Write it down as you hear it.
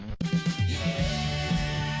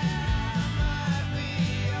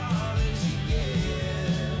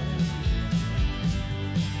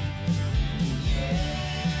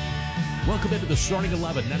Welcome into the starting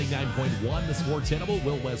 11, 99.1, the Sports Animal.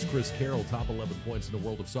 Will West, Chris Carroll, top 11 points in the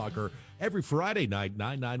world of soccer every Friday night,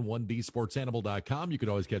 991dsportsanimal.com. You can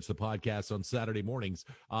always catch the podcast on Saturday mornings,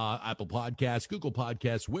 Apple Podcasts, Google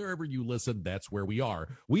Podcasts, wherever you listen, that's where we are.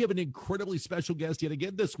 We have an incredibly special guest yet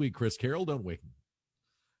again this week, Chris Carroll, don't we?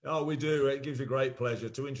 Oh, we do. It gives me great pleasure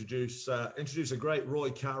to introduce a great Roy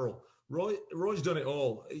Carroll. Roy's done it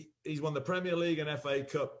all. He's won the Premier League and FA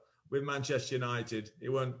Cup with Manchester United. He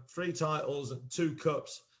won 3 titles and 2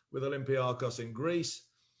 cups with Olympiacos in Greece.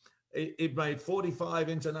 He made 45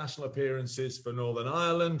 international appearances for Northern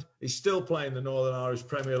Ireland. He's still playing the Northern Irish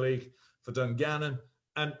Premier League for Dungannon.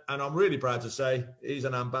 And I'm really proud to say he's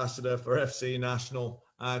an ambassador for FC National,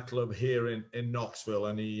 our club here in Knoxville.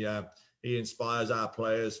 And he inspires our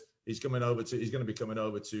players. He's going to be coming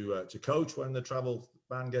over to coach when the travel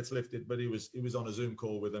ban gets lifted. But he was on a Zoom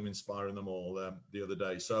call with them, inspiring them all the other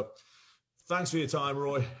day. So thanks for your time,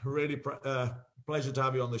 Roy. Really pleasure to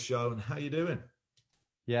have you on the show. And how you doing?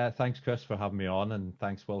 Yeah, thanks, Chris, for having me on, and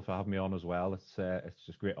thanks, Will, for having me on as well. It's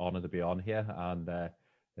just a great honour to be on here, and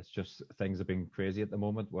it's just things have been crazy at the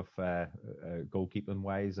moment with goalkeeping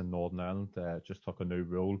wise in Northern Ireland. Just took a new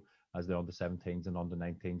role as the under-17s and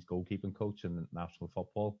under-19s goalkeeping coach in national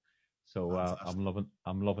football. So I'm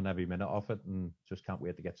loving every minute of it, and just can't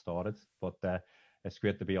wait to get started. But it's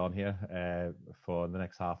great to be on here for the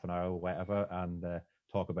next half an hour or whatever, and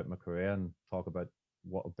talk about my career and talk about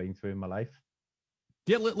what I've been through in my life.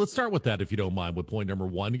 Yeah, let's start with that, if you don't mind, with point number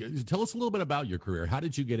one. Tell us a little bit about your career. How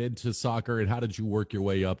did you get into soccer, and how did you work your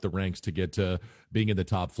way up the ranks to get to being in the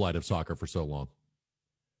top flight of soccer for so long?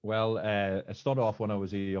 Well, I started off when I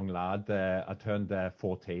was a young lad. I turned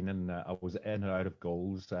 14, and I was in and out of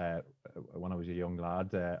goals when I was a young lad.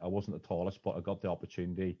 I wasn't the tallest, but I got the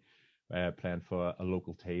opportunity playing for a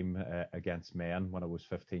local team against men when I was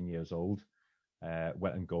 15 years old.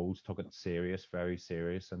 Went in goals, took it serious, very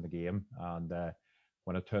serious in the game. And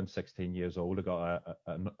when I turned 16 years old, I got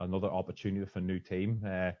another opportunity for a new team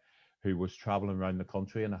who was traveling around the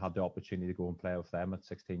country, and I had the opportunity to go and play with them at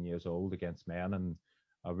 16 years old against men, and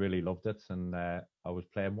I really loved it. And I was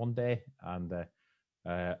playing one day, and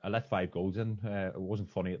I let 5 goals in. It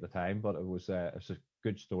wasn't funny at the time, but it was a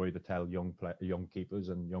good story to tell young keepers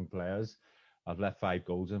and young players. I've let 5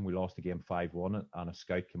 goals in. We lost the game 5-1, and a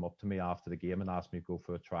scout came up to me after the game and asked me to go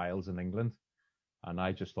for trials in England. And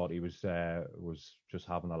I just thought he was just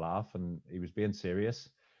having a laugh, and he was being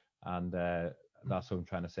serious. And that's what I'm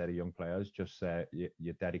trying to say to young players: just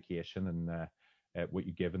your dedication and what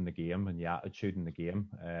you give in the game, and your attitude in the game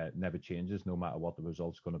never changes, no matter what the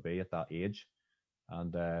result's going to be at that age.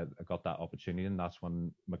 And I got that opportunity, and that's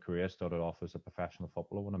when my career started off as a professional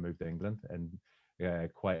footballer when I moved to England, and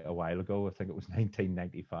quite a while ago. I think it was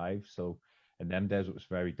 1995. So in them days, it was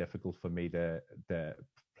very difficult for me to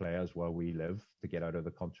players where we live to get out of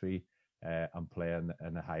the country and play in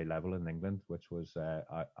a high level in England, which was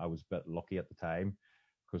I was a bit lucky at the time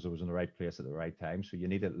because I was in the right place at the right time. So you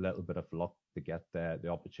need a little bit of luck to get the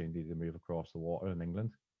opportunity to move across the water in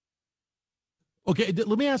England. Okay,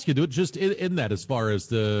 let me ask you, just in that, as far as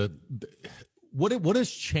what has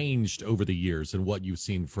changed over the years and what you've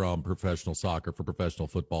seen from professional soccer for professional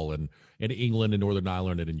football in England and Northern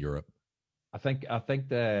Ireland and in Europe? I think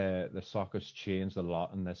the soccer's changed a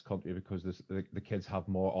lot in this country because the kids have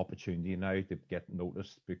more opportunity now to get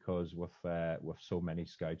noticed, because with so many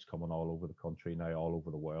scouts coming all over the country now, all over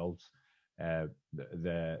the world,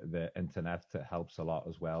 the internet helps a lot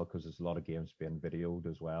as well, because there's a lot of games being videoed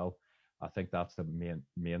as well. I think that's the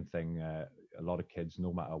main thing. A lot of kids,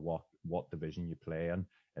 no matter what division you play in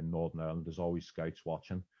Northern Ireland, there's always scouts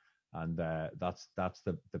watching. And that's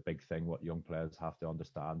the big thing what young players have to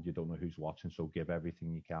understand. You don't know who's watching, so give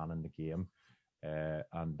everything you can in the game,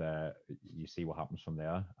 and you see what happens from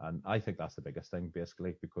there. And I think that's the biggest thing,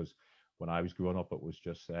 basically, because when I was growing up, it was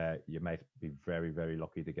just you might be very, very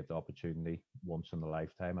lucky to get the opportunity once in a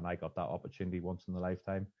lifetime, and I got that opportunity once in a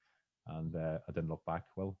lifetime, and I didn't look back.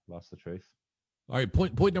 Well, that's the truth. All right,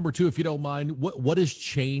 point number 2, if you don't mind. What has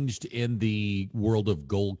changed in the world of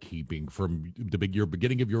goalkeeping from your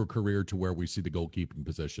beginning of your career to where we see the goalkeeping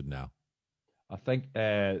position now? I think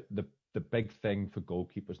the big thing for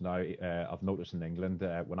goalkeepers now, I've noticed in England,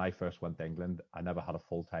 when I first went to England, I never had a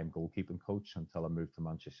full-time goalkeeping coach until I moved to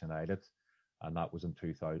Manchester United, and that was in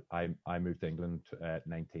 2000. I moved to England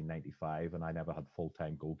 1995, and I never had a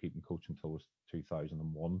full-time goalkeeping coach until it was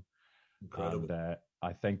 2001. Incredible. And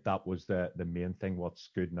I think that was the main thing. What's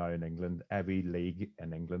good now in England, every league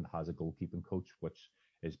in England has a goalkeeping coach, which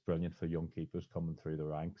is brilliant for young keepers coming through the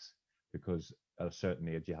ranks, because at a certain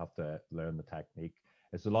age you have to learn the technique.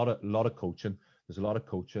 It's a lot of coaching. There's a lot of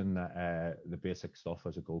coaching, the basic stuff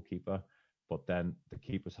as a goalkeeper, but then the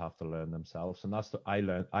keepers have to learn themselves. And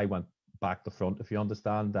I went back to front, if you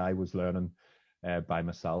understand. I was learning by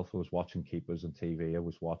myself. I was watching keepers on TV. I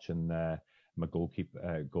was watching my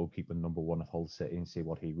goalkeeper number one at Hull City and see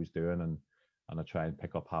what he was doing, and I try and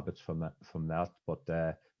pick up habits from that. But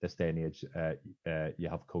this day and age, you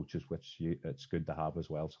have coaches, which it's good to have as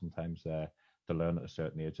well sometimes, to learn at a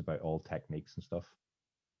certain age about all techniques and stuff.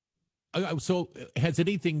 So has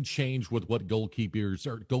anything changed with what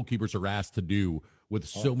goalkeepers are asked to do with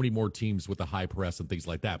so many more teams with the high press and things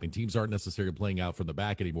like that? I mean, teams aren't necessarily playing out from the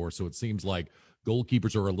back anymore, so it seems like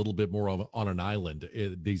goalkeepers are a little bit more on an island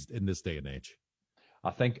in this day and age.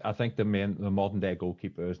 I think the modern day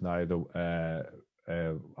goalkeepers now.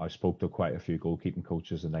 I spoke to quite a few goalkeeping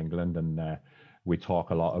coaches in England, and we talk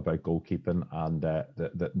a lot about goalkeeping. And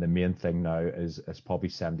the main thing now is probably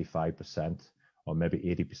 75%. Or maybe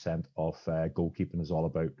 80% of goalkeeping is all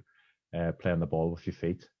about playing the ball with your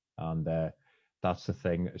feet, and that's the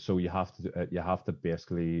thing. So you have to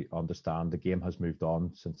basically understand the game has moved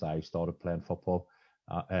on since I started playing football,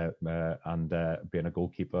 and being a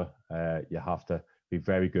goalkeeper, you have to be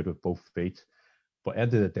very good with both feet. But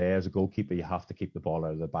end of the day, as a goalkeeper, you have to keep the ball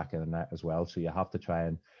out of the back of the net as well. So you have to try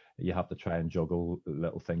and juggle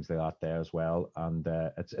little things like that there as well, and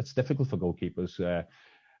it's difficult for goalkeepers.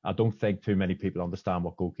 I don't think too many people understand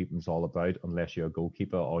what goalkeeping is all about unless you're a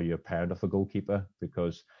goalkeeper or you're a parent of a goalkeeper,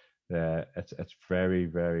 because it's very,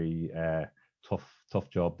 very tough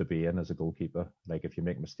job to be in as a goalkeeper. Like, if you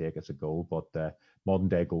make a mistake, it's a goal. But modern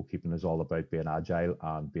day goalkeeping is all about being agile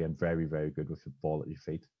and being very, very good with the ball at your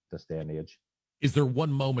feet this day and age. Is there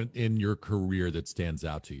one moment in your career that stands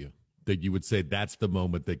out to you that you would say that's the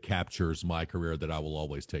moment that captures my career that I will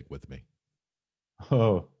always take with me?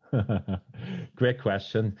 Oh, great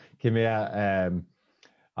question. Give me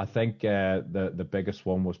I think the biggest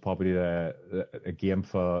one was probably a game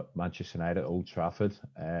for Manchester United at Old Trafford.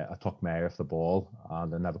 I took my eye off the ball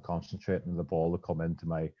and I never concentrated on the ball to come into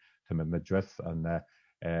my midriff, and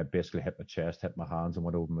basically hit my chest, hit my hands, and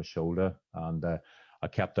went over my shoulder. And I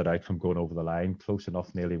kept it out from going over the line. Close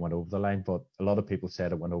enough, nearly went over the line, but a lot of people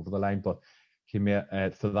said it went over the line. But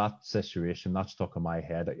for that situation, that stuck in my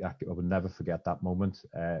head. I would never forget that moment.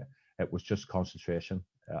 It was just concentration.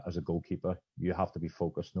 As a goalkeeper, you have to be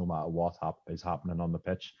focused no matter what is happening on the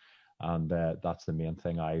pitch, and that's the main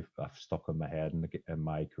thing I've stuck in my head in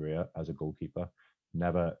my career as a goalkeeper.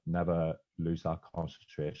 Never lose that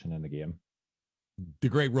concentration in the game. The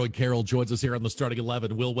great Roy Carroll joins us here on the Starting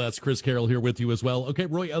 11. Will West, Chris Carroll here with you as well. Okay,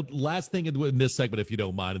 Roy, last thing in this segment, if you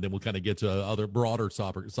don't mind, and then we'll kind of get to other broader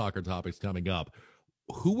soccer topics coming up.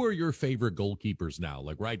 Who are your favorite goalkeepers now?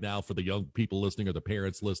 Like right now, for the young people listening or the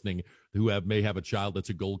parents listening who may have a child that's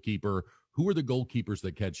a goalkeeper, who are the goalkeepers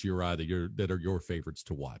that catch your eye that are your favorites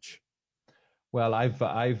to watch? Well, I've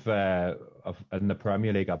in the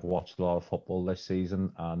Premier League, I've watched a lot of football this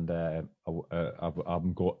season, and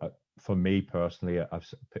for me personally,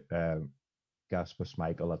 Gasper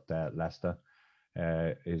Schmeichel at Leicester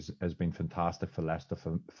has been fantastic for Leicester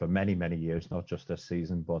for many years, not just this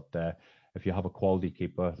season. But if you have a quality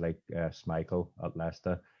keeper like Schmeichel at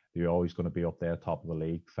Leicester, you're always going to be up there, top of the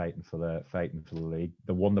league, fighting for the league.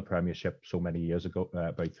 They won the Premiership so many years ago,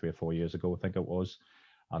 about 3 or 4 years ago, I think it was.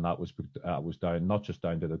 And that was down, not just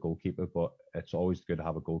down to the goalkeeper, but it's always good to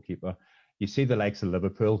have a goalkeeper. You see the likes of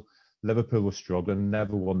Liverpool. Liverpool was struggling,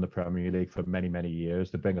 never won the Premier League for many years.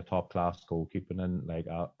 They bring a top-class goalkeeper in, like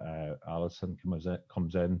Alisson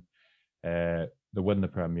comes in. They win the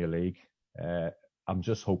Premier League. I'm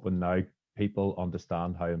just hoping now people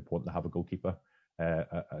understand how important to have a goalkeeper,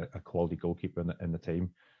 a quality goalkeeper in the team.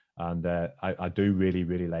 And I do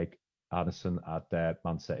really like Alisson at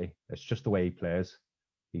Man City. It's just the way he plays.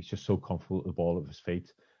 He's just so comfortable with the ball at his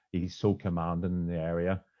feet. He's so commanding in the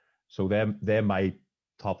area. So they're my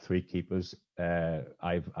top 3 keepers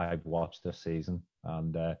I've watched this season,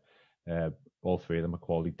 and all 3 of them are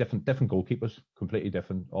quality. Different goalkeepers, completely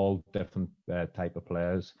different, all different type of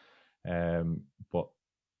players, but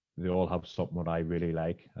they all have something that I really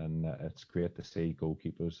like, and it's great to see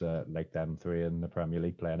goalkeepers like them 3 in the Premier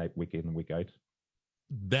League playing out week in and week out.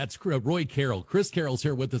 That's Roy Carroll. Chris Carroll's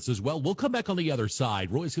here with us as well. We'll come back on the other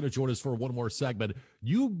side. Roy's going to join us for one more segment.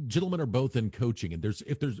 You gentlemen are both in coaching, and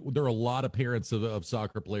there are a lot of parents of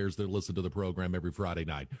soccer players that listen to the program every Friday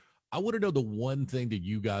night. I want to know the one thing that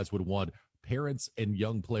you guys would want parents and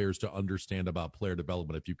young players to understand about player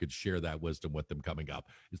development, if you could share that wisdom with them coming up.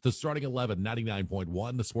 It's the Starting 11,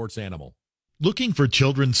 99.1, the Sports Animal. Looking for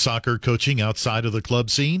children's soccer coaching outside of the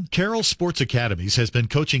club scene? Carroll Sports Academies has been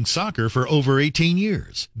coaching soccer for over 18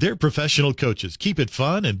 years. Their professional coaches keep it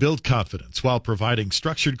fun and build confidence while providing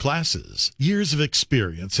structured classes. Years of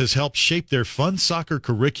experience has helped shape their fun soccer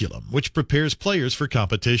curriculum, which prepares players for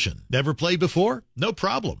competition. Never played before? No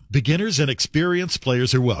problem. Beginners and experienced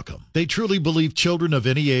players are welcome. They truly believe children of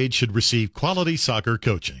any age should receive quality soccer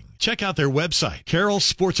coaching. Check out their website,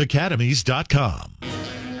 carrollsportsacademies.com.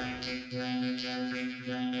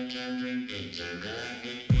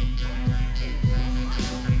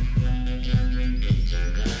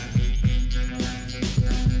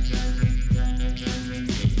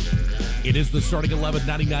 It is the starting 11,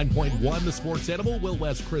 99.1, the Sports Animal. Will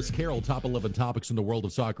West, Chris Carroll, top 11 topics in the world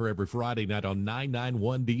of soccer every Friday night on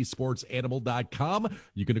 991dsportsanimal.com.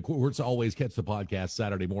 You can, of course, always catch the podcast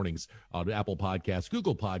Saturday mornings on Apple Podcasts,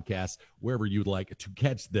 Google Podcasts, wherever you'd like to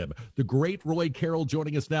catch them. The great Roy Carroll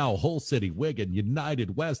joining us now. Hull City, Wigan,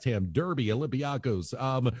 United, West Ham, Derby, Olympiacos,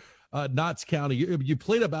 Notts County. You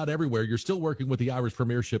played about everywhere. You're still working with the Irish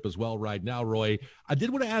Premiership as well right now, Roy. I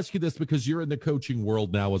did want to ask you this because you're in the coaching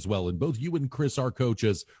world now as well, and both you and Chris are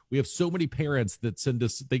coaches. We have so many parents that send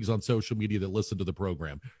us things on social media that listen to the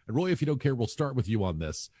program. And Roy, if you don't care, we'll start with you on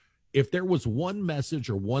this. If there was one message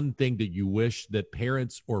or one thing that you wish that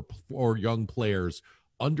parents or young players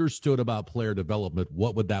understood about player development,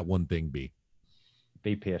 what would that one thing be?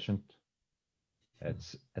 Be patient.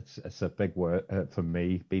 It's a big word for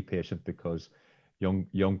me. Be patient, because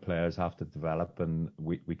young players have to develop, and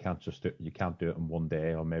we can't just you can't do it in one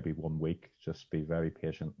day or maybe 1 week. Just be very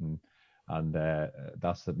patient, and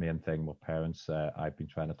that's the main thing with parents. I've been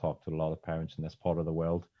trying to talk to a lot of parents in this part of the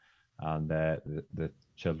world, and the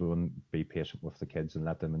children, be patient with the kids and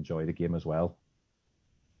let them enjoy the game as well.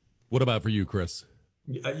 What about for you, Chris?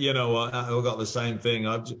 You know, I've got the same thing.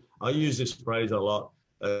 I use this phrase a lot.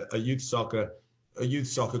 A youth soccer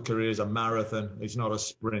career is a marathon. It's not a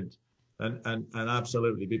sprint. And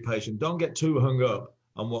absolutely be patient. Don't get too hung up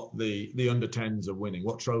on what the under 10s are winning,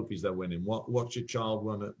 what trophies they're winning, what your child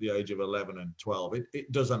won at the age of 11 and 12.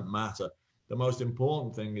 It doesn't matter. The most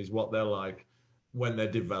important thing is what they're like when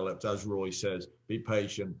they're developed, as Roy says. Be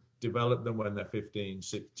patient. Develop them when they're 15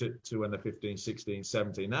 to when they're 15, 16,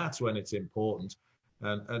 17. That's when it's important.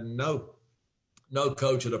 And no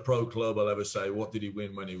coach at a pro club will ever say, what did he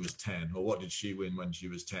win when he was 10? Or what did she win when she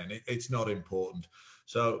was 10? It's not important.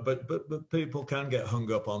 So, but people can get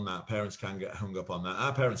hung up on that. Parents can get hung up on that.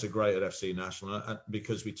 Our parents are great at FC National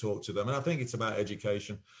because we talk to them. And I think it's about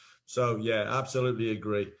education. So, yeah, absolutely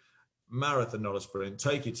agree. Marathon, not a sprint.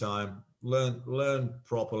 Take your time, learn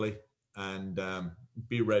properly, and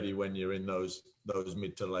be ready when you're in those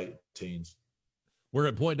mid to late teens. We're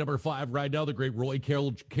at point number 5 right now. The great Roy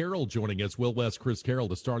Carroll joining us. Will West, Chris Carroll,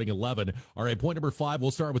 the starting 11. All right, point number 5.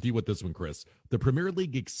 We'll start with you with this one, Chris. The Premier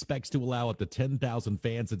League expects to allow up to 10,000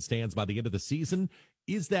 fans in stands by the end of the season.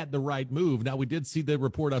 Is that the right move? Now, we did see the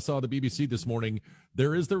report I saw on the BBC this morning.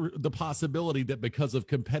 There is the possibility that because of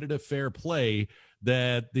competitive fair play,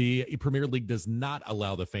 that the Premier League does not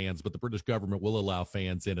allow the fans, but the British government will allow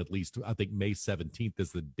fans in, at least, I think, May 17th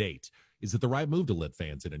is the date. Is it the right move to let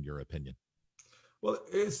fans in your opinion? Well,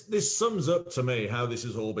 this sums up to me how this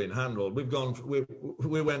has all been handled. We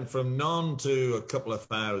went from none to a couple of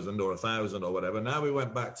thousand or 1,000 or whatever. Now we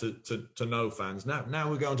went back to no fans. Now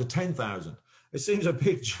we're going to 10,000. It seems a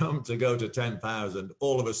big jump to go to 10,000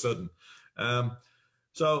 all of a sudden.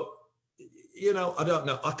 So, you know, I don't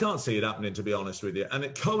know. I can't see it happening, to be honest with you. And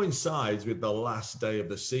it coincides with the last day of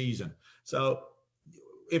the season. So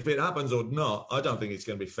if it happens or not, I don't think it's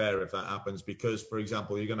going to be fair if that happens, because, for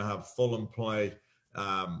example, you're going to have Fulham play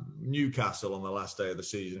Newcastle on the last day of the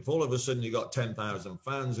season. If all of a sudden you got 10,000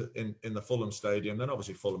 fans in the Fulham stadium, then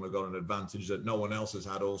obviously Fulham have got an advantage that no one else has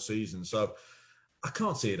had all season. So I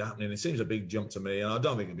can't see it happening. It seems a big jump to me, and I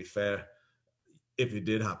don't think it'd be fair if it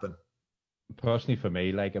did happen. Personally, for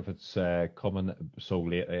me, like, if it's coming so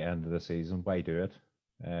late at the end of the season, why do it?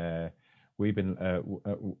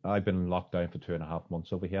 I've been locked down for 2.5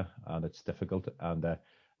 months over here, and it's difficult, and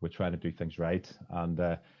we're trying to do things right, and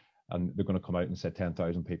they're going to come out and say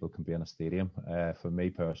 10,000 people can be in a stadium. For me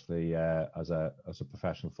personally, as a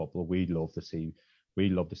professional footballer, we love to see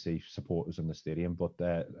supporters in the stadium, but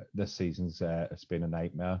this season's it's been a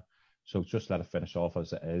nightmare. So just let it finish off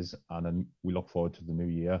as it is, and then we look forward to the new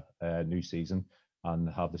year, new season, and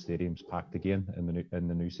have the stadiums packed again in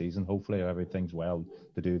the new season. Hopefully everything's well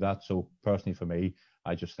to do that. So personally for me,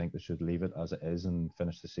 I just think they should leave it as it is and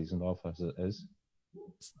finish the season off as it is.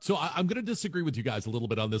 So I'm going to disagree with you guys a little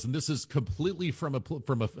bit on this, and this is completely from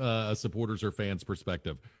a supporters or fans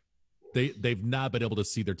perspective. They've not been able to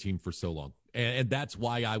see their team for so long. And that's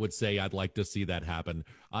why I would say I'd like to see that happen.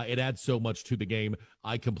 It adds so much to the game.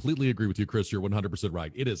 I completely agree with you, Chris. You're 100%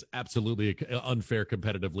 right. It is absolutely unfair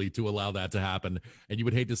competitively to allow that to happen. And you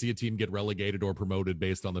would hate to see a team get relegated or promoted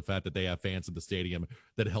based on the fact that they have fans in the stadium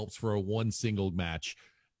that helps for a one single match.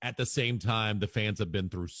 At the same time, the fans have been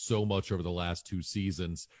through so much over the last 2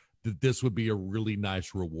 seasons that this would be a really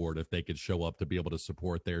nice reward if they could show up to be able to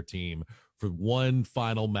support their team for one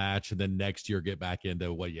final match and then next year get back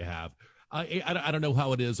into what you have. I don't know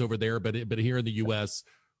how it is over there, but here in the U.S.,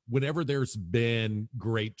 whenever there's been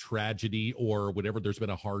great tragedy or whenever there's been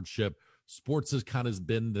a hardship, sports has kind of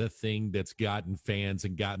been the thing that's gotten fans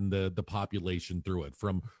and gotten the population through it.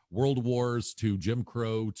 From world wars to Jim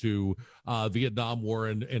Crow to Vietnam War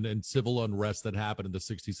and civil unrest that happened in the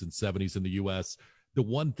 60s and 70s in the U.S., the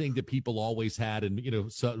one thing that people always had, and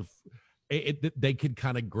sort of, they could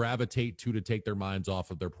kind of gravitate to take their minds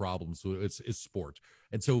off of their problems. So it's sport.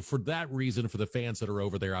 And so for that reason, for the fans that are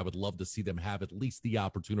over there, I would love to see them have at least the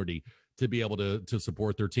opportunity to be able to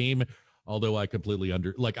support their team. Although I completely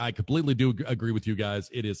do agree with you guys.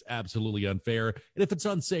 It is absolutely unfair. And if it's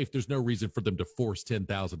unsafe, there's no reason for them to force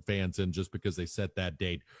 10,000 fans in just because they set that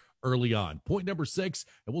date early on. Point number 6,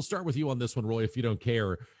 and we'll start with you on this one, Roy, if you don't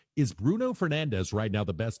care. Is Bruno Fernandes right now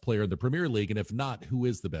the best player in the Premier League? And if not, who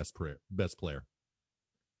is the best player?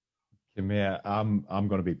 I'm going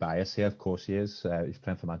to be biased here. Of course he is. He's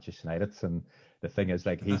playing for Manchester United. And the thing is,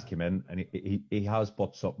 like, he's come in and he has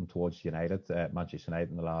put something towards United, Manchester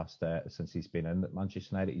United in the last, since he's been in Manchester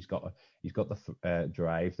United. He's got the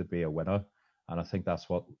drive to be a winner. And I think that's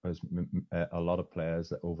what a lot of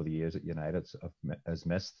players over the years at United has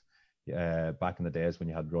missed. Back in the days when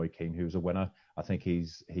you had Roy Keane, who was a winner. I think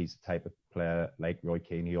he's the type of player like Roy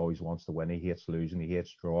Keane. He always wants to win. He hates losing. He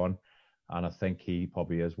hates drawing. And I think he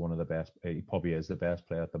probably is one of the best. He probably is the best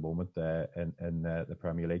player at the moment in the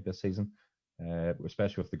Premier League this season,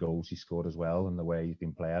 especially with the goals he scored as well and the way he's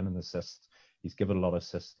been playing and assists. He's given a lot of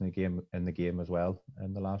assists in the game as well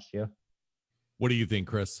in the last year. What do you think,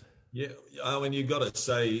 Chris? Yeah, I mean, you've got to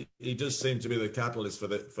say he does seem to be the catalyst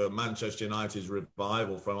for Manchester United's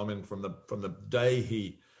revival. From the day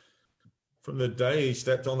he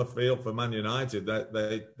stepped on the field for Man United,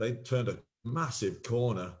 they turned a massive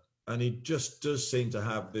corner, and he just does seem to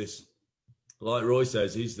have this, like Roy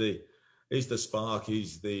says, he's the spark.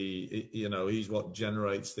 He's what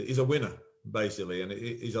generates he's a winner basically, and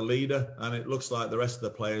he's a leader, and it looks like the rest of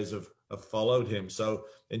the players have followed him. So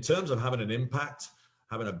in terms of having an impact,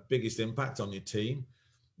 having a biggest impact on your team,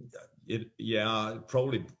 it'd have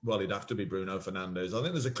to be Bruno Fernandes. I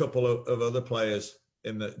think there's a couple of other players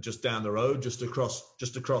just down the road, just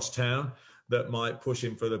across town, that might push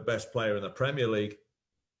him for the best player in the Premier League.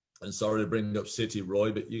 And sorry to bring up City,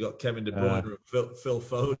 Roy, but you got Kevin De Bruyne and Phil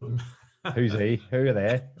Foden. Who's he? Who are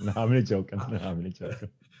they? No, I'm only joking.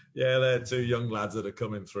 Yeah, they're 2 young lads that are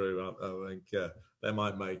coming through. I think they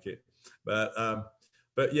might make it.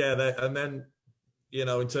 But yeah, and then,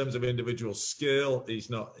 in terms of individual skill, he's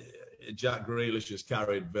not. Jack Grealish has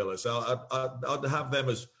carried Villa, so I'd have them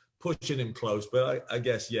as pushing him close. But I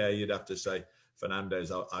guess, yeah, you'd have to say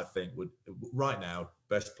Fernandes. I think would right now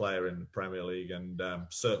best player in the Premier League and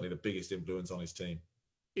certainly the biggest influence on his team.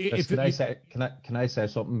 Can I say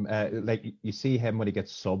something? Like, you see him when he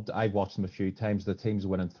gets subbed. I've watched him a few times. The team's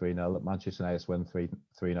winning 3-0. Manchester United win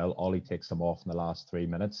 3-0. Ollie takes them off in the last 3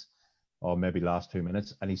 minutes, or maybe last 2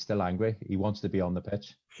 minutes, and he's still angry. He wants to be on the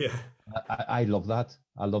pitch. Yeah, I love that.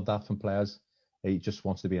 I love that from players. He just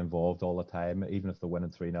wants to be involved all the time, even if they're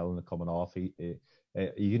winning 3-0 and they're coming off. He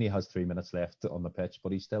only has 3 minutes left on the pitch,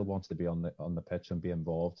 but he still wants to be on the pitch and be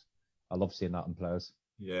involved. I love seeing that in players.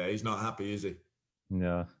 Yeah, he's not happy, is he?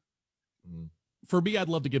 No. For me, I'd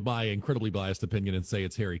love to give my incredibly biased opinion and say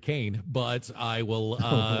it's Harry Kane, but I will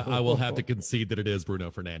have to concede that it is Bruno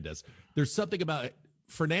Fernandes. There's something about it.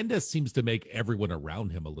 Fernandes seems to make everyone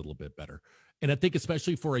around him a little bit better. And I think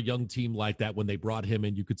especially for a young team like that, when they brought him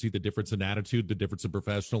in, you could see the difference in attitude, the difference in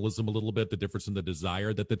professionalism a little bit, the difference in the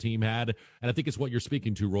desire that the team had. And I think it's what you're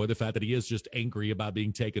speaking to, Roy, the fact that he is just angry about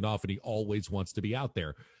being taken off and he always wants to be out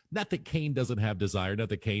there. Not that Kane doesn't have desire, not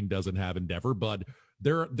that Kane doesn't have endeavor, but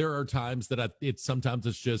there are times that sometimes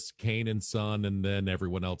it's just Kane and Son, and then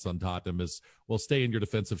everyone else on Tottenham is, well, stay in your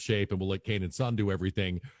defensive shape and we'll let Kane and Son do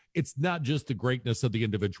everything. It's not just the greatness of the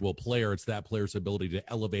individual player, it's that player's ability to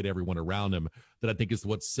elevate everyone around him that I think is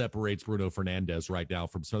what separates Bruno Fernandes right now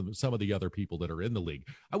from some of the other people that are in the league.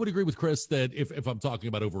 I would agree with Chris that if I'm talking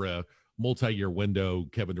about over multi-year window,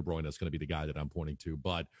 Kevin De Bruyne is going to be the guy that I'm pointing to.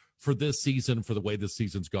 But for this season, for the way this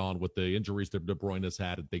season's gone, with the injuries that De Bruyne has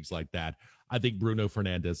had and things like that, I think Bruno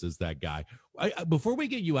Fernandes is that guy. Before we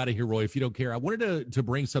get you out of here, Roy, if you don't care, I wanted to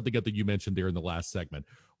bring something up that you mentioned there in the last segment.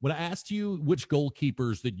 When I asked you which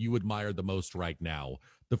goalkeepers that you admire the most right now,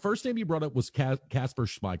 the first name you brought up was Kasper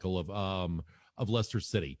Schmeichel of Leicester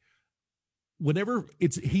City.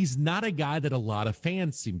 He's not a guy that a lot of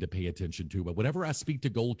fans seem to pay attention to, but whenever I speak to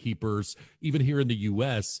goalkeepers, even here in the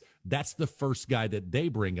U.S., that's the first guy that they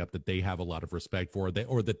bring up that they have a lot of respect for,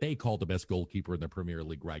 or that they call the best goalkeeper in the Premier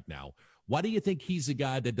League right now. Why do you think he's a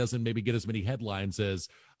guy that doesn't maybe get as many headlines as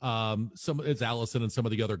it's Allison and some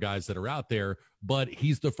of the other guys that are out there, but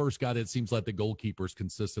he's the first guy that seems like the goalkeepers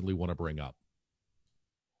consistently want to bring up?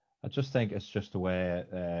 I just think it's just the way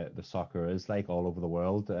the soccer is, like all over the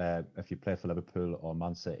world. If you play for Liverpool or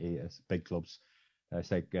Man City, it's big clubs.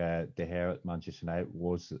 It's like De Gea at Manchester United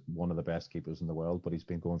was one of the best keepers in the world, but he's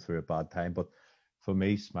been going through a bad time. But for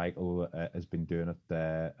me, Schmeichel has been doing it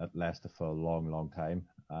at Leicester for a long, long time.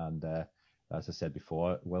 And as I said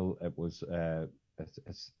before, it was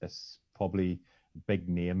it's probably a big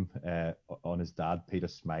name on his dad. Peter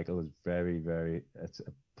Schmeichel is very, very.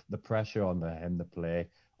 The pressure on him to play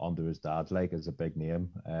under his dad is a big name,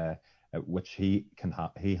 which he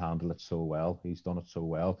handled it so well. He's done it so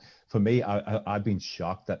well. For me, I've been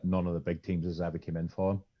shocked that none of the big teams has ever come in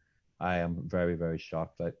for him. I am very, very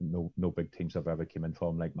shocked that no big teams have ever come in for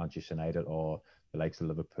him, like Manchester United or the likes of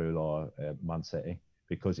Liverpool or Man City,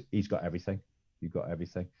 because he's got everything. You've got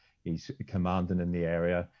everything. He's commanding in the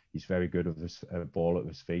area. He's very good with his ball at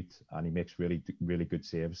his feet, and he makes really, really good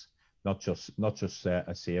saves. Not just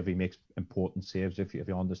a save. He makes important saves, if you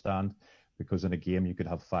understand, because in a game you could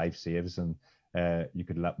have 5 saves and you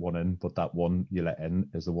could let one in, but that one you let in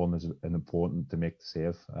is the one that's important to make the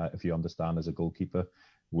save. If you understand as a goalkeeper,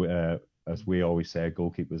 as we always say,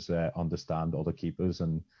 goalkeepers understand other keepers,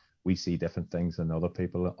 and we see different things than other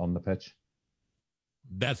people on the pitch.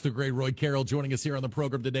 That's the great Roy Carroll joining us here on the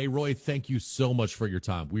program today. Roy, thank you so much for your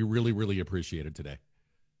time. We really, really appreciate it today.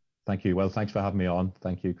 Thank you. Well, thanks for having me on.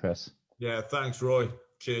 Thank you, Chris. Yeah, thanks, Roy.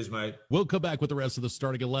 Cheers, mate. We'll come back with the rest of the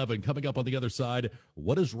starting 11. Coming up on the other side,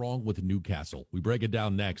 what is wrong with Newcastle? We break it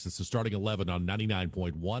down next. It's the starting 11 on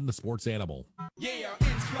 99.1, The Sports Animal. Yeah,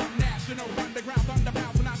 in national, underground, thunder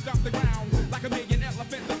bounce when I stop the ground. Like a million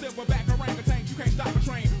elephants, a silverback orangutan. You can't stop a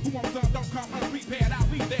train. Who wants some? Don't come unprepared. I'll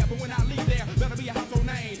be there, but when I leave there, better be a household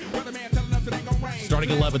name. Weatherman telling us it ain't gonna rain. Starting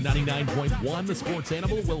 11, 99.1, The Sports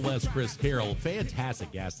Animal. Will West, Chris Carroll.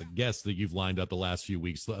 Fantastic guests that you've lined up the last few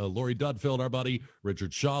weeks. Laurie Dudfield, our buddy.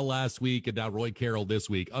 Richard Shaw last week, and now Roy Carroll this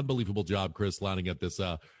week. Unbelievable job, Chris, lining up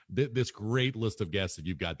this great list of guests that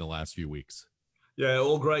you've got in the last few weeks. Yeah,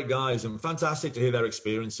 all great guys, and fantastic to hear their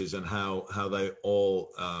experiences and how they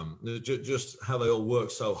all just how they all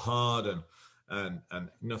work so hard and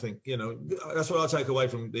nothing. That's what I take away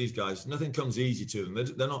from these guys. Nothing comes easy to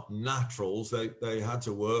them. They're not naturals. They had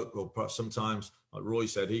to work, or perhaps sometimes, like Roy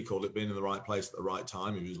said, he called it being in the right place at the right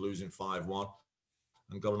time. He was losing 5-1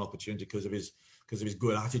 and got an opportunity because of his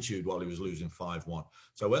good attitude while he was losing 5-1.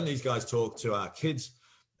 So when these guys talk to our kids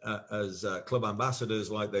as club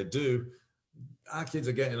ambassadors like they do, our kids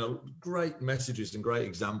are getting great messages and great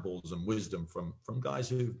examples and wisdom from guys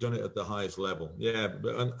who've done it at the highest level. Yeah,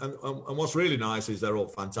 and what's really nice is they're all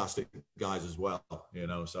fantastic guys as well,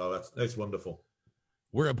 so that's wonderful.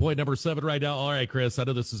 We're at point number 7 right now. All right, Chris, I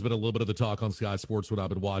know this has been a little bit of the talk on Sky Sports when I've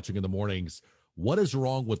been watching in the mornings. What is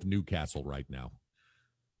wrong with Newcastle right now?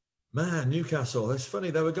 Man, Newcastle, it's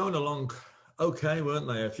funny. They were going along okay, weren't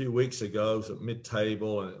they, a few weeks ago,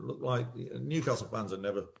 mid-table, and it looked like Newcastle fans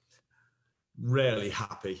are rarely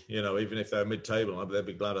happy, even if they're mid-table, they'd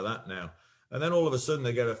be glad of that now. And then all of a sudden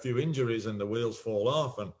they get a few injuries and the wheels fall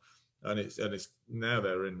off, and it's now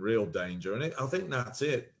they're in real danger. And I think that's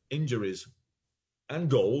it. Injuries and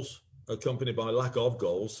goals accompanied by lack of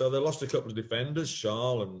goals. So they lost a couple of defenders,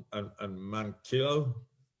 Charles and Mankilo.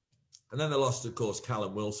 And then they lost, of course,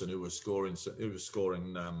 Callum Wilson, who was scoring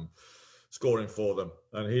for them.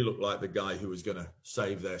 And he looked like the guy who was going to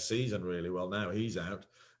save their season, really. Well, now he's out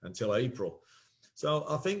until April. So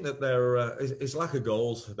I think that it's lack of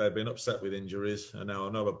goals. They've been upset with injuries. And now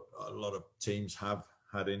I know a lot of teams have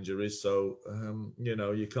had injuries. So,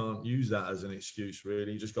 you can't use that as an excuse,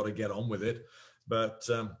 really. You just got to get on with it. But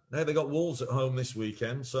they got Wolves at home this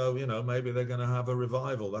weekend. So, maybe they're going to have a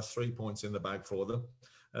revival. That's 3 points in the bag for them.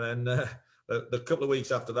 And then the couple of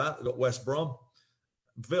weeks after that, they got West Brom,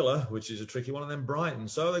 Villa, which is a tricky one, and then Brighton.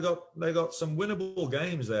 So they got some winnable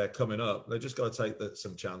games there coming up. They just got to take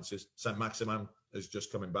some chances. Saint-Maximin is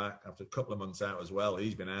just coming back after a couple of months out as well.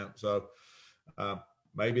 He's been out. So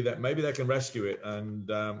maybe they can rescue it.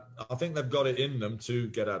 And I think they've got it in them to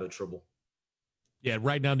get out of trouble. Yeah,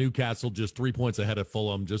 right now Newcastle just 3 points ahead of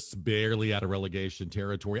Fulham, just barely out of relegation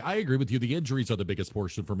territory. I agree with you. The injuries are the biggest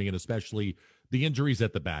portion for me, and especially the injuries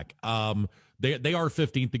at the back. They are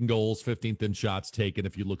 15th in goals, 15th in shots taken.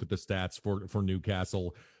 If you look at the stats for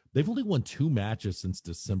Newcastle, they've only won 2 matches since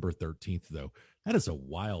December 13th, though. That is a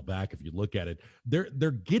while back if you look at it.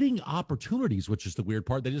 They're getting opportunities, which is the weird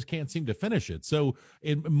part. They just can't seem to finish it. So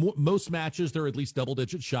in most matches, there are at least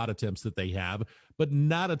double-digit shot attempts that they have, but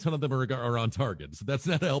not a ton of them are on target. So that's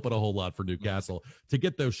not helping a whole lot for Newcastle to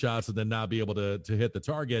get those shots and then not be able to hit the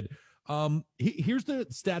target. Here's the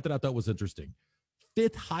stat that I thought was interesting.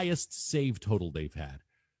 5th highest save total they've had,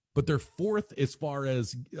 but they're 4th as far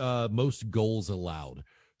as most goals allowed.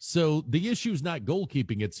 So the issue is not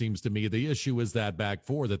goalkeeping, it seems to me. The issue is that back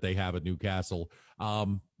four that they have at Newcastle.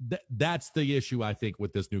 That's the issue, I think,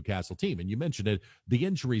 with this Newcastle team. And you mentioned it, the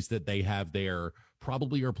injuries that they have there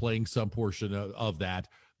probably are playing some portion of that.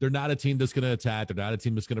 They're not a team that's going to attack. They're not a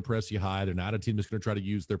team that's going to press you high. They're not a team that's going to try to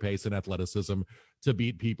use their pace and athleticism to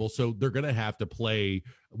beat people. So they're going to have to play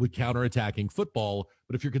with counterattacking football.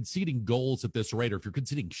 But if you're conceding goals at this rate, or if you're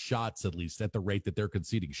conceding shots, at least at the rate that they're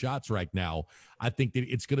conceding shots right now, I think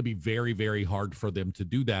that it's going to be very, very hard for them to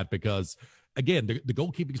do that because, again, the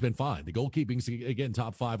goalkeeping's been fine. The goalkeeping's, again,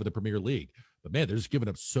 top 5 of the Premier League. But, man, they're just giving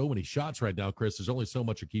up so many shots right now, Chris. There's only so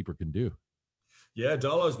much a keeper can do. Yeah,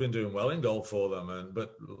 Darlow's been doing well in goal for them,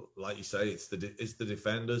 but like you say, it's the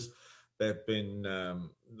defenders. They've been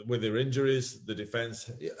with their injuries, the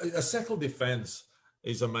defense. A settled defense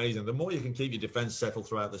is amazing. The more you can keep your defense settled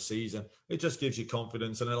throughout the season, it just gives you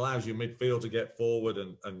confidence and allows your midfield to get forward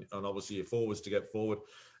and obviously your forwards to get forward.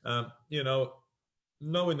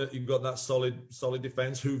 Knowing that you've got that solid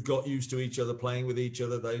defense who've got used to each other, playing with each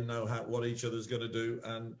other, they know what each other's going to do,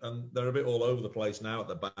 and they're a bit all over the place now at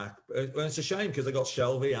the back. And it's a shame because they got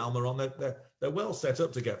Shelvey, Alma on. They're well set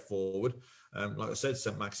up to get forward. Like I said,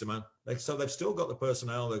 St. Maximin. So they've still got the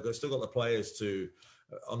personnel. They've still got the players to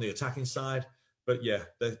on the attacking side. But yeah,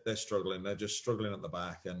 they're struggling. They're just struggling at the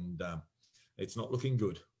back, and it's not looking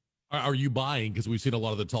good. Are you buying? Because we've seen a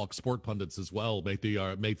lot of the Talk Sport pundits as well make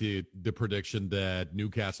the prediction that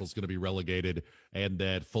Newcastle's going to be relegated and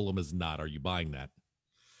that Fulham is not. Are you buying that?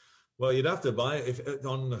 Well, you'd have to buy it if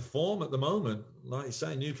on the form at the moment. Like you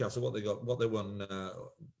say, Newcastle, what they won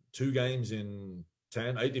 2 games in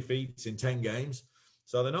 10, 8 defeats in 10 games.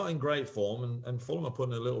 So they're not in great form, and Fulham are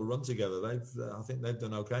putting a little run together. I think they've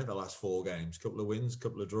done okay the last 4 games, couple of wins,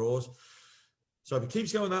 couple of draws. So if it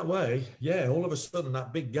keeps going that way, yeah, all of a sudden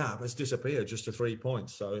that big gap has disappeared just to 3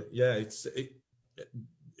 points. So yeah,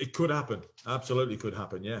 it could happen. Absolutely could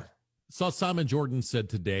happen. Yeah. Saw Simon Jordan said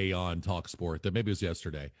today on Talk Sport, that maybe it was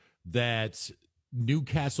yesterday, that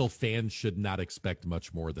Newcastle fans should not expect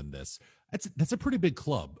much more than this. That's a pretty big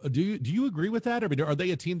club. Do you agree with that? I mean, are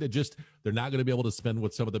they a team that just they're not going to be able to spend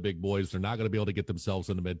with some of the big boys? They're not going to be able to get themselves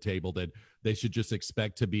in the mid-table. That they should just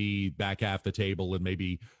expect to be back half the table and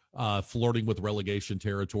maybe flirting with relegation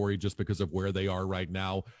territory just because of where they are right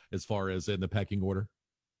now as far as in the pecking order?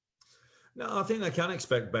 No, I think they can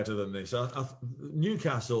expect better than this.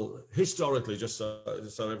 Newcastle, historically, just so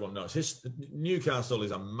everyone knows, Newcastle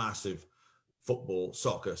is a massive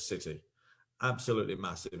soccer city, absolutely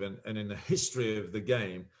massive. And in the history of the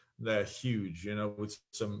game, they're huge,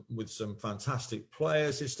 with some fantastic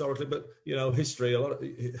players historically. But history, a lot of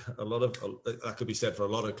that could be said for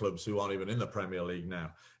a lot of clubs who aren't even in the Premier League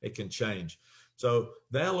now. It can change, so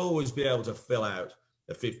they'll always be able to fill out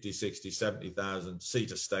a 50, 60, 70,000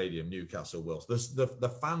 seater stadium. Newcastle will.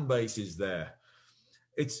 The fan base is there.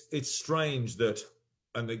 It's strange that,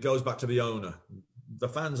 and it goes back to the owner. The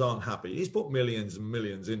fans aren't happy. He's put millions and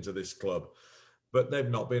millions into this club, but they've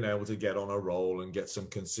not been able to get on a roll and get some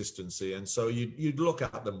consistency. And so you'd look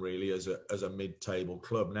at them really as a mid-table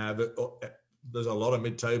club. Now, there's a lot of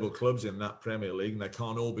mid-table clubs in that Premier League, and they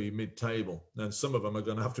can't all be mid-table. And some of them are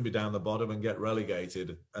going to have to be down the bottom and get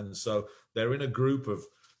relegated. And so they're in a group of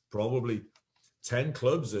probably 10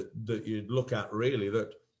 clubs that you'd look at really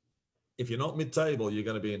that if you're not mid-table, you're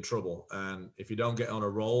going to be in trouble. And if you don't get on a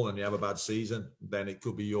roll and you have a bad season, then it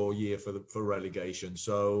could be your year for relegation.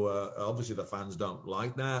 So obviously the fans don't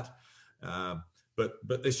like that. But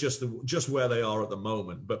it's just where they are at the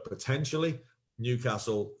moment. But potentially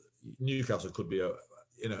Newcastle could be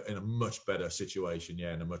in a much better situation.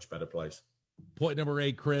 Yeah, in a much better place. Point number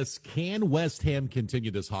 8, Chris. Can West Ham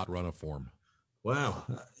continue this hot run of form? Wow.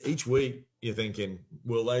 Each week you're thinking,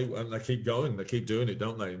 will they? And they keep going. They keep doing it,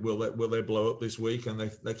 don't they? Will they blow up this week? And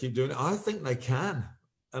they keep doing it. I think they can.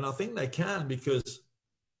 And I think they can because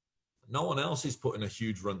no one else is putting a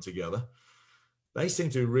huge run together. They seem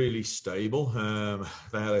to be really stable.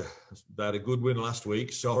 They had a good win last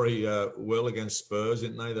week. Sorry, Will, against Spurs,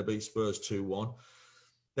 didn't they? They beat Spurs 2-1.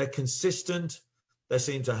 They're consistent. They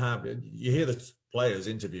seem to have. You hear the players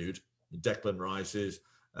interviewed, Declan Rice's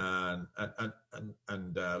and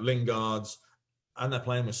Lingard's, and they're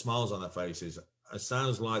playing with smiles on their faces. It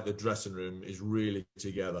sounds like the dressing room is really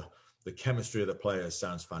together. The chemistry of the players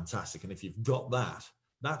sounds fantastic, and if you've got that.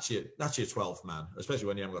 That's your 12th man, especially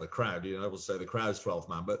when you haven't got a crowd. You know, I will say the crowd's 12th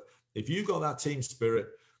man. But if you've got that team spirit,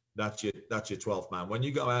 that's your 12th man. When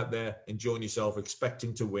you go out there enjoying yourself,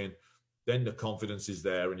 expecting to win, then the confidence is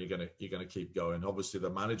there, and you're gonna keep going. Obviously,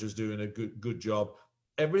 the manager's doing a good job.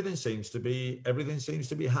 Everything seems to be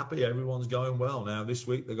happy. Everyone's going well. Now this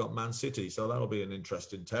week they got Man City, so that'll be an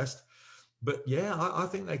interesting test. But yeah, I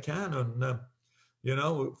think they can. And you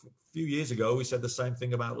know, a few years ago we said the same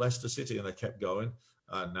thing about Leicester City, and they kept going.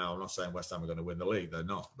 Now, I'm not saying West Ham are going to win the league. They're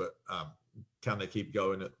not. But can they keep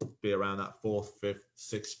going, be around that 4th, 5th,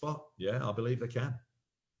 6th spot? Yeah, I believe they can.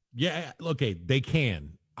 Yeah, okay, they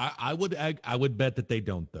can. I would bet that they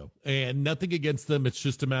don't, though. And nothing against them. It's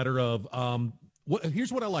just a matter of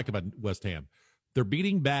here's what I like about West Ham. They're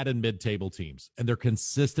beating bad and mid-table teams, and they're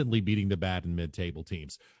consistently beating the bad and mid-table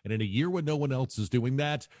teams. And in a year when no one else is doing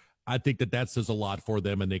that, I think that says a lot for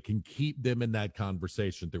them, and they can keep them in that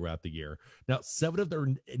conversation throughout the year. Now, 7 of their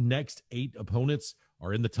next 8 opponents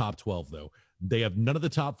are in the top 12, though. They have none of the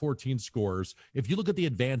top 14 scorers. If you look at the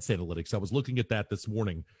advanced analytics, I was looking at that this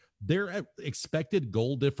morning. Their expected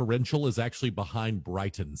goal differential is actually behind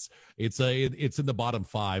Brighton's. It's in the bottom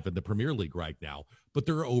 5 in the Premier League right now, but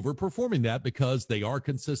they're overperforming that because they are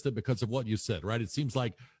consistent because of what you said, right? It seems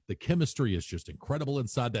like the chemistry is just incredible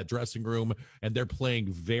inside that dressing room, and they're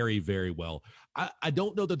playing very, very well. I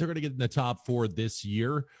don't know that they're going to get in the top 4 this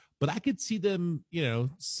year, but I could see them,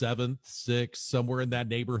 7th, 6th, somewhere in that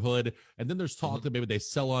neighborhood. And then there's talk that maybe they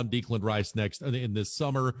sell on Declan Rice next in this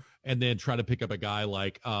summer, and then try to pick up a guy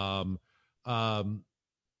like why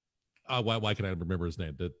can I remember his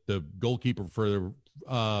name? The goalkeeper for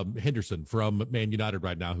Henderson from Man United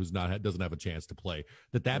right now, doesn't have a chance to play.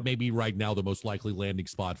 That may be right now the most likely landing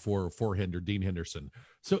spot for Dean Henderson.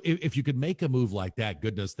 So if you could make a move like that,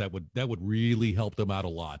 goodness, that would really help them out a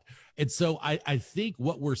lot. And so I think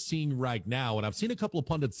what we're seeing right now, and I've seen a couple of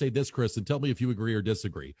pundits say this, Chris, and tell me if you agree or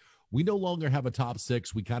disagree. We no longer have a top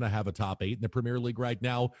 6. We kind of have a top 8 in the Premier League right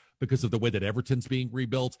now because of the way that Everton's being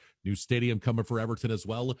rebuilt, new stadium coming for Everton as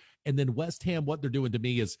well. And then West Ham, what they're doing to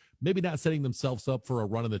me is maybe not setting themselves up for a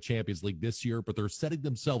run in the Champions League this year, but they're setting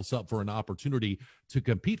themselves up for an opportunity to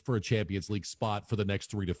compete for a Champions League spot for the next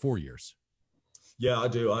 3 to 4 years. Yeah, I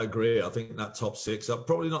do. I agree. I think that top 6,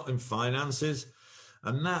 probably not in finances.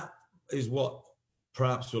 And that is what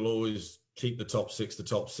perhaps will always keep the top 6,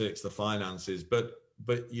 the finances. But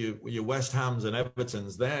your West Hams and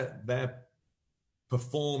Evertons, they're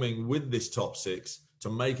performing with this top 6 to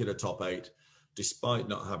make it a top 8, despite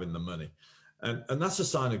not having the money, and that's a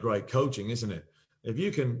sign of great coaching, isn't it?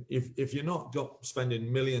 If you're not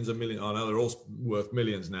spending millions and millions, I know they're all worth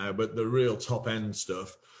millions now, but the real top end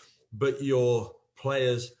stuff, but your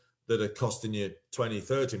players that are costing you 20,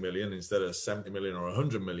 30 million instead of 70 million or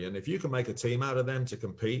 100 million, if you can make a team out of them to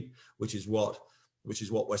compete, which is what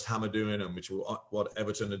West Ham are doing and which is what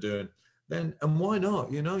Everton are doing, then, and why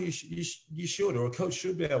not? You should, or a coach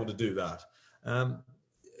should be able to do that.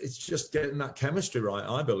 It's just getting that chemistry right,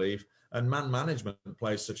 I believe, and man management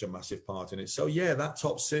plays such a massive part in it. So yeah, that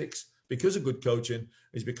top 6, because of good coaching,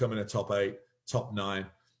 is becoming a top 8, top 9,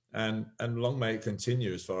 and long may it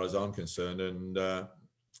continue as far as I'm concerned. And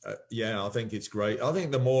yeah, I think it's great. I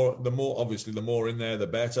think the more obviously the more in there, the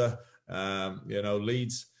better.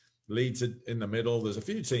 Leeds in the middle. There's a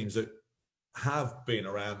few teams that have been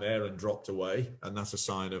around there and dropped away, and that's a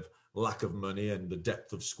sign of lack of money and the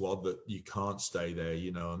depth of squad that you can't stay there,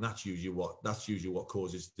 and that's usually what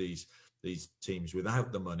causes these teams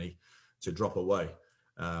without the money to drop away.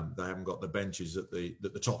 They haven't got the benches that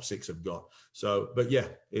the top 6 have got. So, but yeah,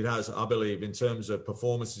 it has, I believe, in terms of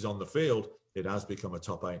performances on the field, it has become a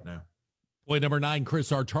top 8 now. Point number 9,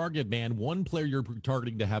 Chris, our target man, one player you're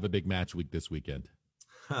targeting to have a big match week this weekend.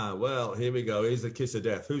 Well, here we go. Here's the kiss of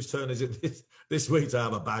death. Whose turn is it this week to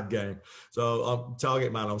have a bad game? So I'm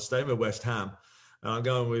target man. I'm staying with West Ham, and I'm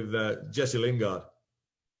going with Jesse Lingard.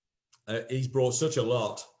 He's brought such a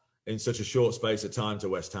lot in such a short space of time to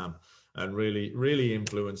West Ham, and really, really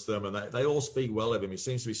influenced them. And they all speak well of him. He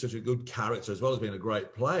seems to be such a good character, as well as being a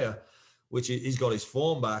great player, which he's got his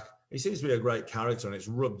form back. He seems to be a great character, and it's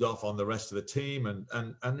rubbed off on the rest of the team. And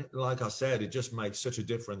like I said, it just makes such a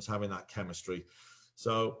difference having that chemistry.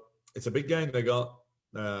 So it's a big game they got.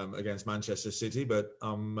 against Manchester City, but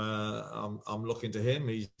I'm looking to him.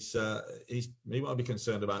 He won't be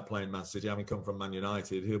concerned about playing Man City, having come from Man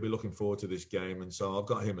United. He'll be looking forward to this game, and so I've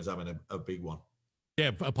got him as having a big one.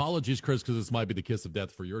 Yeah, apologies, Chris, because this might be the kiss of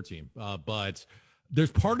death for your team. But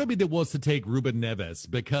there's part of me that wants to take Ruben Neves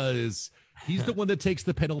because he's the one that takes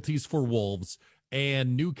the penalties for Wolves.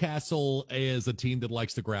 And Newcastle is a team that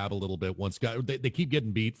likes to grab a little bit. They keep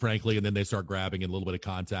getting beat, frankly, and then they start grabbing and a little bit of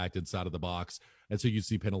contact inside of the box. And so you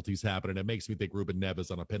see penalties happen, and it makes me think Ruben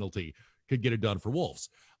Neves on a penalty could get it done for Wolves.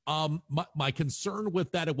 My concern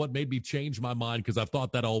with that and what made me change my mind, because I've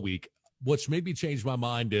thought that all week, what's made me change my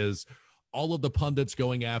mind is all of the pundits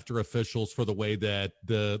going after officials for the way that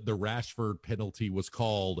the Rashford penalty was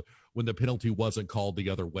called when the penalty wasn't called the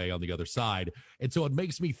other way on the other side. And so it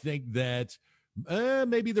makes me think that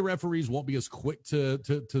maybe the referees won't be as quick to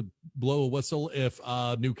blow a whistle if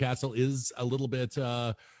Newcastle is a little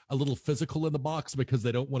physical in the box because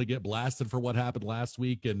they don't want to get blasted for what happened last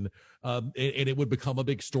week, and it would become a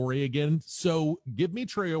big story again. So give me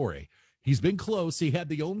Traore. He's been close. He had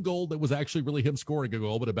the own goal that was actually really him scoring a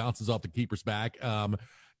goal, but it bounces off the keeper's back, and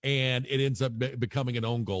it ends up becoming an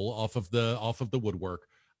own goal off of the woodwork.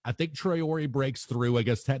 I think Traore breaks through. I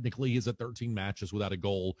guess technically he's at 13 matches without a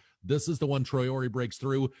goal. This is the one Traore breaks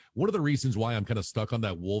through. One of the reasons why I'm kind of stuck on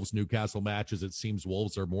that Wolves-Newcastle match is it seems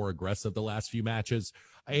Wolves are more aggressive the last few matches.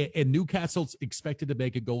 And Newcastle's expected to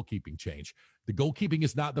make a goalkeeping change. The goalkeeping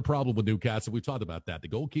is not the problem with Newcastle. We've talked about that. The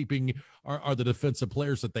goalkeeping are the defensive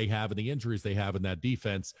players that they have and the injuries they have in that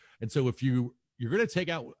defense. And so if you're going to take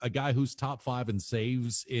out a guy who's top 5 in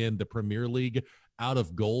saves in the Premier League out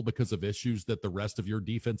of goal because of issues that the rest of your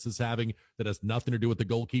defense is having that has nothing to do with the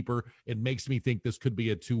goalkeeper, it makes me think this could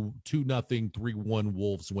be a 2-0, 3-1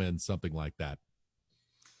 Wolves win, something like that.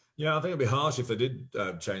 Yeah, I think it'd be harsh if they did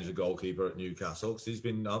change the goalkeeper at Newcastle because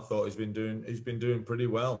I thought he's been doing pretty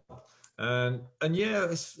well. And yeah,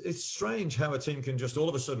 it's strange how a team can just all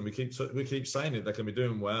of a sudden we keep saying it, they can be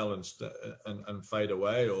doing well and fade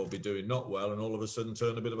away or be doing not well and all of a sudden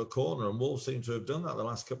turn a bit of a corner. And Wolves seem to have done that the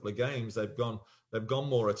last couple of games. They've gone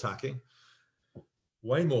more attacking,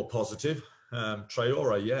 way more positive.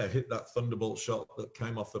 Traore, hit that thunderbolt shot that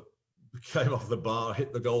came off the bar,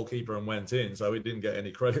 hit the goalkeeper and went in. So he didn't get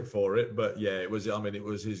any credit for it. But yeah, it was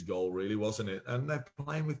his goal really, wasn't it? And they're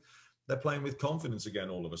playing with confidence again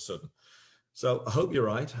all of a sudden. So I hope you're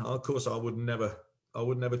right. Of course, I would never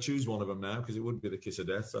choose one of them now because it would be the kiss of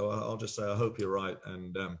death. So I'll just say I hope you're right,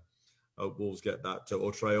 and hope Wolves get that,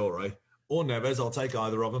 or Traore or Neves. I'll take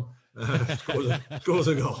either of them. Scores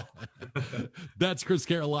a goal. That's Chris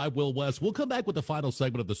Carroll. I'm Will West. We'll come back with the final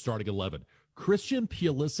segment of the starting 11. Christian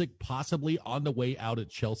Pulisic possibly on the way out at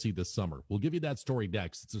Chelsea this summer. We'll give you that story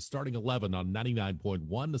next. It's a starting 11 on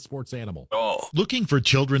 99.1 The Sports Animal. Looking for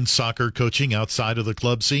children's soccer coaching outside of the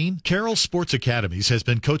club scene? Carroll Sports Academies has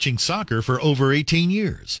been coaching soccer for over 18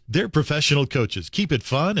 years. Their professional coaches keep it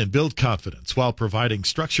fun and build confidence while providing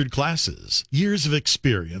structured classes. Years of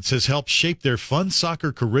experience has helped shape their fun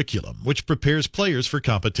soccer curriculum, which prepares players for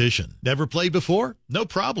competition. Never played before? No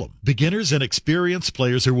problem. Beginners and experienced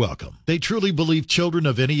players are welcome. They truly believe children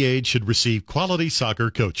of any age should receive quality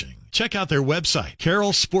soccer coaching. Check out their website,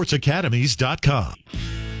 carrollsportsacademies.com.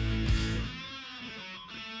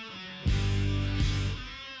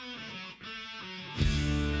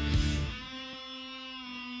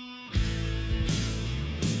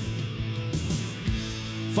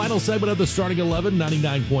 Final segment of the starting 11,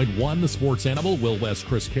 99.1 The Sports Animal. Will West,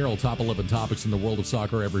 Chris Carroll, top 11 topics in the world of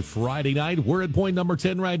soccer every Friday night. We're at point number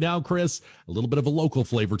 10 right now, Chris. A little bit of a local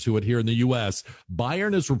flavor to it here in the U.S.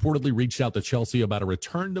 Bayern has reportedly reached out to Chelsea about a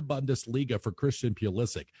return to Bundesliga for Christian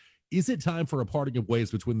Pulisic. Is it time for a parting of ways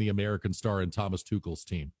between the American star and Thomas Tuchel's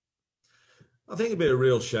team? I think it'd be a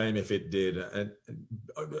real shame if it did. And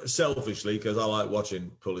selfishly, because I like watching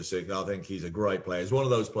Pulisic, I think he's a great player. He's one of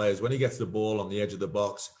those players, when he gets the ball on the edge of the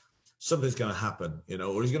box, something's going to happen,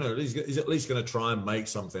 or he's at least going to try and make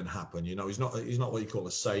something happen. He's not what you call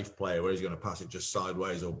a safe player where he's going to pass it just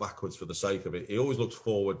sideways or backwards for the sake of it. He always looks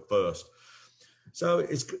forward first. So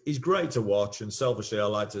he's great to watch. And selfishly, I'd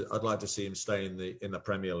like to see him stay in the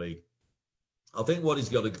Premier League. I think what he's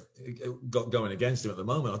got going against him at the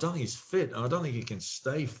moment, I don't think he's fit, and I don't think he can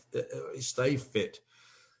stay fit.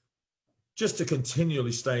 Just to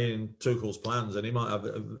continually stay in Tuchel's plans, and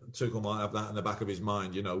Tuchel might have that in the back of his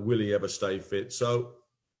mind. Will he ever stay fit? So,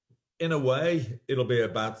 in a way, it'll be a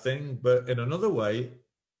bad thing, but in another way,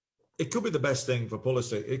 it could be the best thing for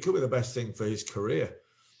Pulisic. It could be the best thing for his career.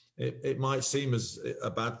 It might seem as a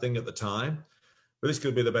bad thing at the time, but this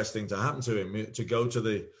could be the best thing to happen to him, to go to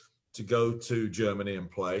the to go to Germany and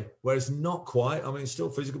play, where it's not quite. I mean, it's still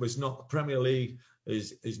physical, but it's not. The Premier League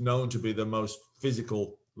is known to be the most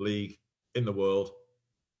physical league in the world,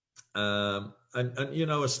 and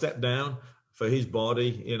a step down for his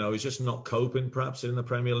body. He's just not coping perhaps in the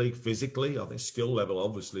Premier League physically. I think skill level,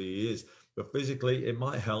 obviously, he is, but physically, it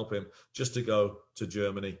might help him just to go to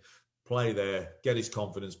Germany, play there, get his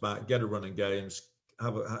confidence back, get a run in games,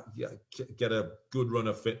 get a good run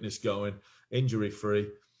of fitness going, injury free.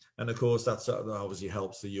 And of course, that obviously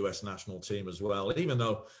helps the US national team as well. Even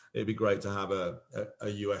though it'd be great to have a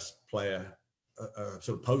US player, a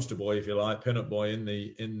sort of poster boy, if you like, pin-up boy in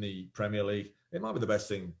the Premier League, it might be the best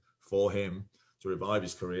thing for him to revive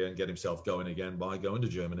his career and get himself going again by going to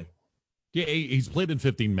Germany. Yeah, he's played in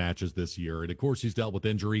 15 matches this year, and of course he's dealt with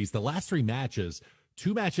injuries. The last 3 matches,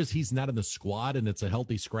 2 matches he's not in the squad, and it's a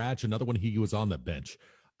healthy scratch. Another one he was on the bench.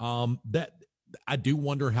 That I do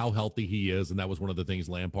wonder how healthy he is, and that was one of the things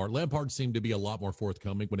Lampard seemed to be a lot more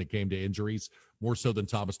forthcoming when it came to injuries, more so than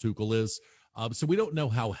Thomas Tuchel is. So we don't know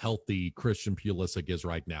how healthy Christian Pulisic is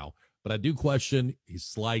right now, but I do question he's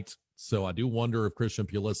slight. So I do wonder if Christian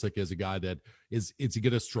Pulisic is a guy that is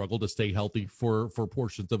going to struggle to stay healthy for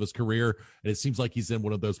portions of his career. And it seems like he's in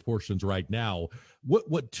one of those portions right now.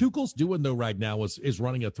 What Tuchel's doing, though, right now is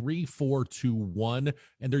running a 3-4-2-1,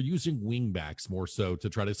 and they're using wing backs more so to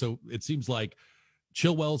try to. So it seems like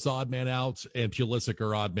Chilwell's odd man out and Pulisic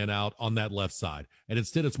are odd men out on that left side. And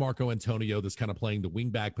instead it's Marco Antonio that's kind of playing the wing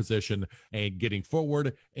back position and getting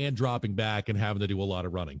forward and dropping back and having to do a lot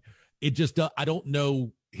of running. It just, I don't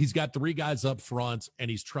know. He's got 3 guys up front, and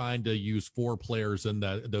he's trying to use 4 players in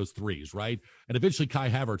those 3s, right? And eventually Kai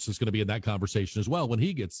Havertz is going to be in that conversation as well when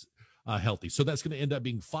he gets healthy. So that's going to end up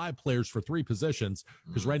being 5 players for 3 positions,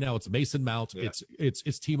 because right now it's Mason Mount, it's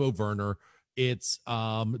Timo Werner, it's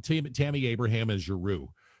Tammy Abraham and Giroud.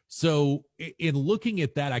 So in looking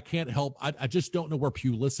at that, I can't help. I just don't know where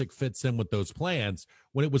Pulisic fits in with those plans.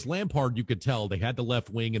 When it was Lampard, you could tell they had the left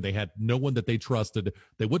wing and they had no one that they trusted.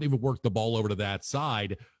 They wouldn't even work the ball over to that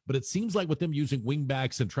side. But it seems like with them using wing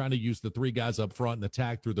backs and trying to use the 3 guys up front and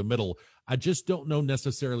attack through the middle, I just don't know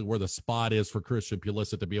necessarily where the spot is for Christian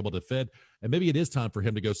Pulisic to be able to fit. And maybe it is time for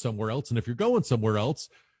him to go somewhere else. And if you're going somewhere else,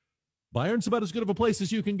 Bayern's about as good of a place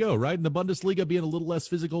as you can go, right? And the Bundesliga being a little less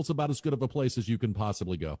physical, it's about as good of a place as you can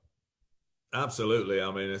possibly go. Absolutely.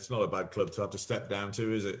 I mean, it's not a bad club to have to step down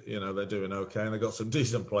to, is it? They're doing okay, and they've got some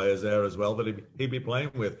decent players there as well that he'd be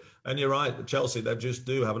playing with. And you're right, Chelsea, they just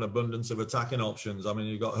do have an abundance of attacking options. I mean,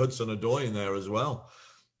 you've got Hudson-Odoi in there as well.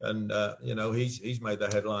 And, he's made the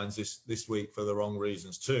headlines this week for the wrong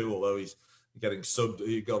reasons too, although he's getting subbed.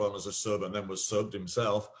 He got on as a sub and then was subbed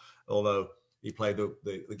himself, although he played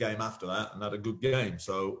the game after that and had a good game.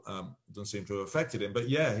 So it doesn't seem to have affected him. But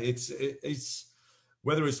yeah, it's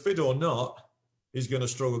whether he's fit or not, he's going to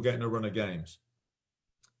struggle getting a run of games.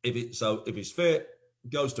 If he's fit,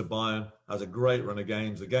 goes to Bayern, has a great run of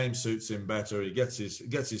games. The game suits him better. He gets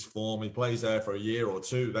his form. He plays there for a year or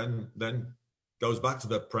 2, then goes back to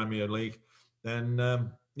the Premier League. Then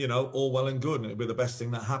all well and good, and it'll be the best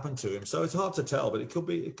thing that happened to him. So it's hard to tell, but it could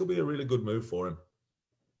be a really good move for him.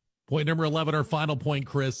 Point number 11, our final point,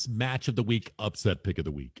 Chris. Match of the week, upset pick of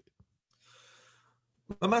the week.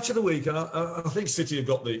 A match of the week, and I think City have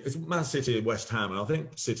got it's Man City and West Ham, and I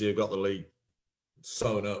think City have got the league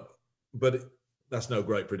sewn up. But that's no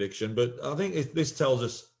great prediction. But I think this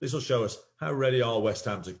will show us how ready are West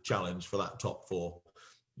Ham to challenge for that top 4.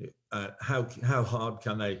 How hard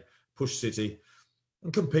can they push City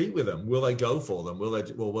and compete with them? Will they go for them? Will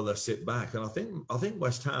they sit back? And I think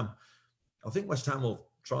West Ham will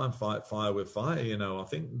try and fight fire with fire. I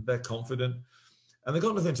think they're confident. And they've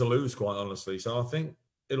got nothing to lose, quite honestly. So I think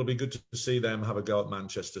it'll be good to see them have a go at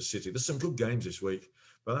Manchester City. There's some good games this week,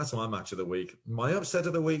 but that's my match of the week. My upset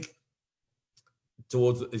of the week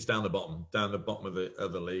is down the bottom of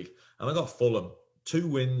the league. And I got Fulham. 2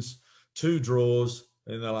 wins, 2 draws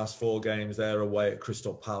in the last 4 games. They're away at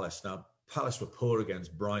Crystal Palace. Now, Palace were poor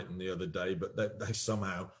against Brighton the other day, but they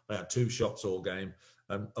somehow had 2 shots all game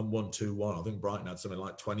and won 2-1. I think Brighton had something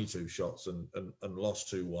like 22 shots and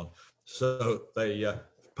lost 2-1. So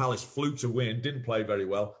Palace flew to win, didn't play very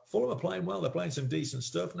well. Fulham are playing well. They're playing some decent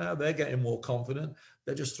stuff now. They're getting more confident.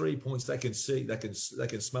 They're just 3 points they can see. They can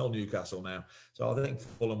smell Newcastle now. So I think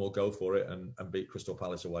Fulham will go for it and beat Crystal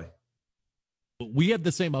Palace away. We had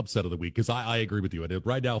the same upset of the week because I agree with you.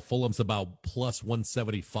 Right now, Fulham's about plus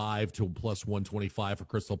 175 to plus 125 for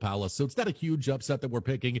Crystal Palace. So it's not a huge upset that we're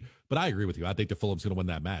picking, but I agree with you. I think that Fulham's going to win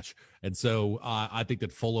that match. And so I think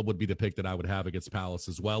that Fulham would be the pick that I would have against Palace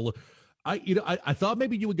as well. I thought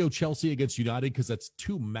maybe you would go Chelsea against United because that's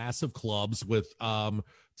two massive clubs with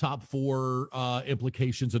top four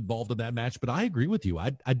implications involved in that match. But I agree with you.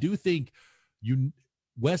 I do think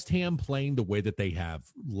West Ham playing the way that they have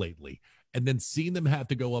lately, and then seeing them have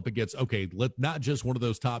to go up against, not just one of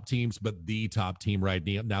those top teams, but the top team right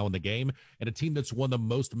now in the game, and a team that's won the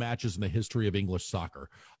most matches in the history of English soccer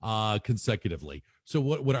consecutively. So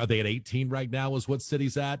what are they at 18 right now is what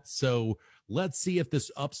City's at. So let's see if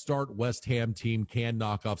this upstart West Ham team can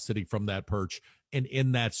knock off City from that perch. And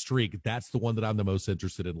in that streak, that's the one that I'm the most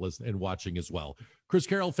interested in listening and watching as well. Chris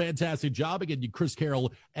Carroll, fantastic job. Again, Chris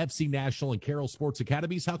Carroll, FC National and Carroll Sports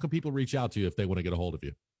Academies. How can people reach out to you if they want to get a hold of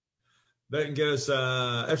you? They can get us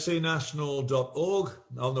fcnational.org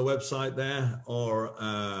on the website there, or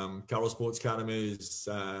Carroll Sports Academies,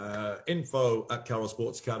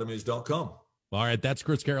 info@carrollsportsacademies.com. All right, that's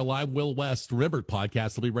Chris Carroll. I'm Will West. Remember,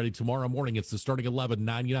 podcast will be ready tomorrow morning. It's the starting 11,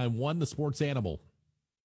 99.1, The Sports Animal.